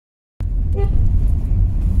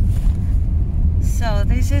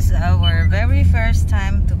this is our very first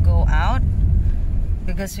time to go out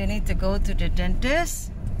because we need to go to the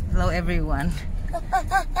dentist. Hello everyone.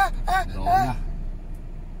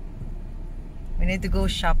 We need to go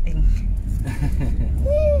shopping.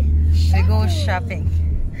 We go shopping.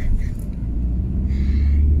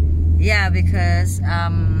 Yeah, because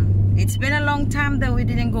it's been a long time that we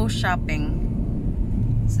didn't go shopping.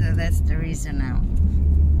 So that's the reason now.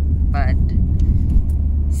 But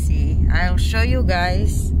see, I'll show you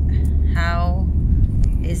guys how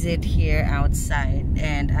is it here outside,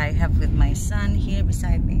 and I have with my son here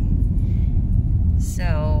beside me.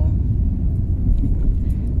 So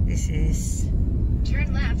this is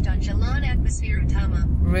turn left on Jalan Atmosphere Utama.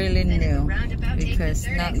 Really new because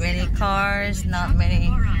not many cars, not many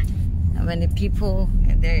people.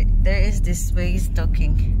 There is this way is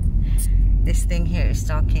talking. This thing here is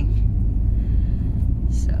talking.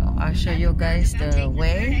 So I'll show you guys the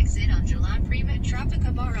way.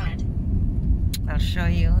 I'll show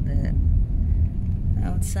you the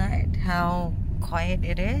outside, how quiet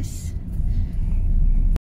it is.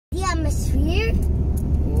 The atmosphere?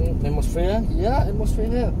 Atmosphere? Yeah, atmosphere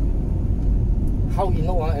here. How you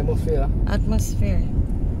know atmosphere? Atmosphere.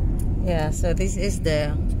 Yeah, so this is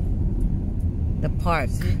the park.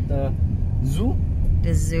 The zoo?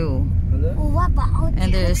 The zoo. What about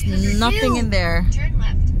And there's nothing in there. Turn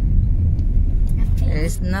left.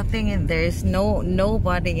 There's nothing in there. There's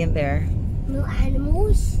nobody in there. No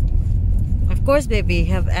animals? Of course, baby,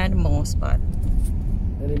 have animals, but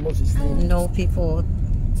Animals is there. no people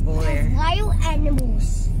go there. Wild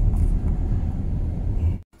animals.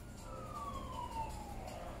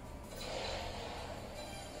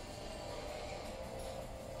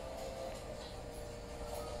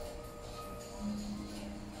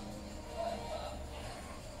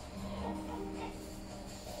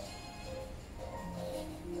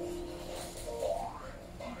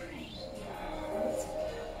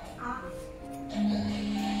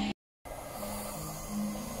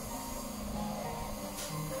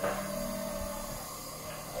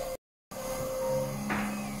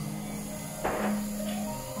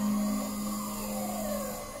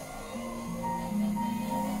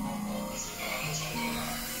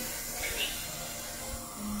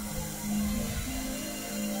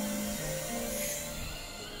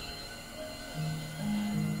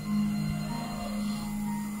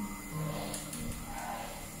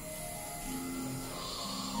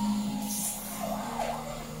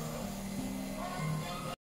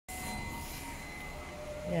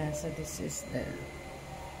 Yeah, so this is the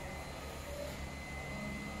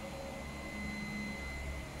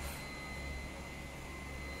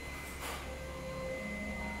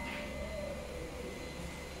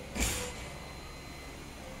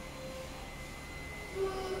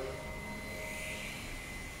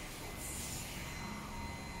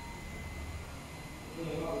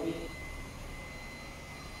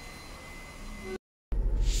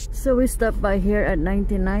So we stopped by here at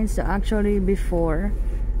 99. So actually before,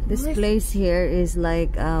 this place here is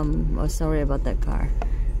like oh, sorry about that car.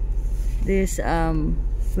 This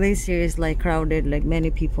place here is like crowded, like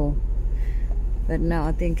many people, but now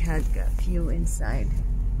I think had a few inside.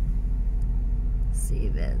 See,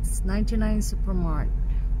 that's 99 Supermart.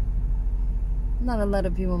 Not a lot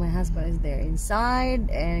of people. My husband is there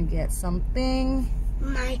inside and get something.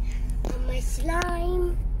 My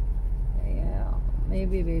slime. Yeah,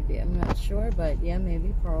 maybe baby, I'm not sure, but yeah,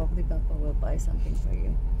 maybe probably Papa will buy something for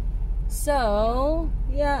you. So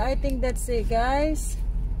yeah, I think that's it, guys.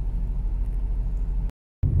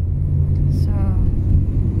 So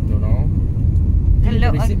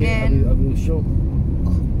hello again. I will show.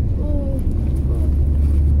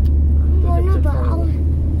 Ano ba ang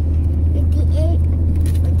the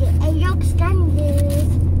egg standard?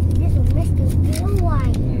 This one Mr.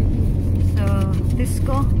 White. So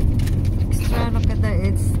Disco extra, look at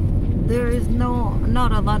that. There is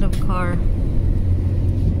not a lot of car.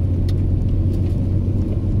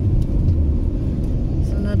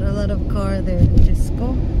 So not a lot of car there.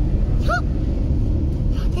 Disco.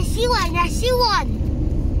 I see one.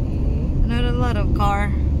 Not a lot of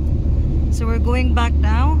car. So we're going back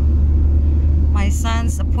now. My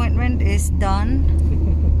son's appointment is done.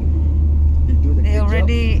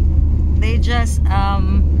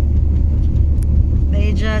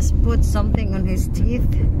 They just put something on his teeth.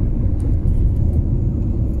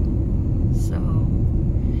 So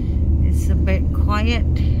it's a bit quiet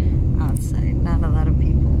outside. Not a lot of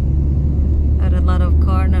people. Not a lot of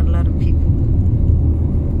car, not a lot of people.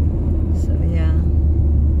 So yeah.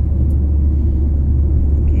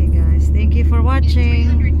 Okay guys, thank you for watching.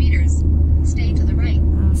 300 meters. Stay to the right.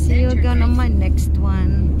 I'll see you again on my next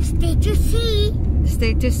one. Stay to see.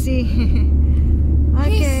 stay to see.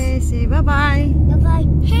 Okay, say bye bye. Bye bye.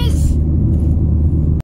 Hey,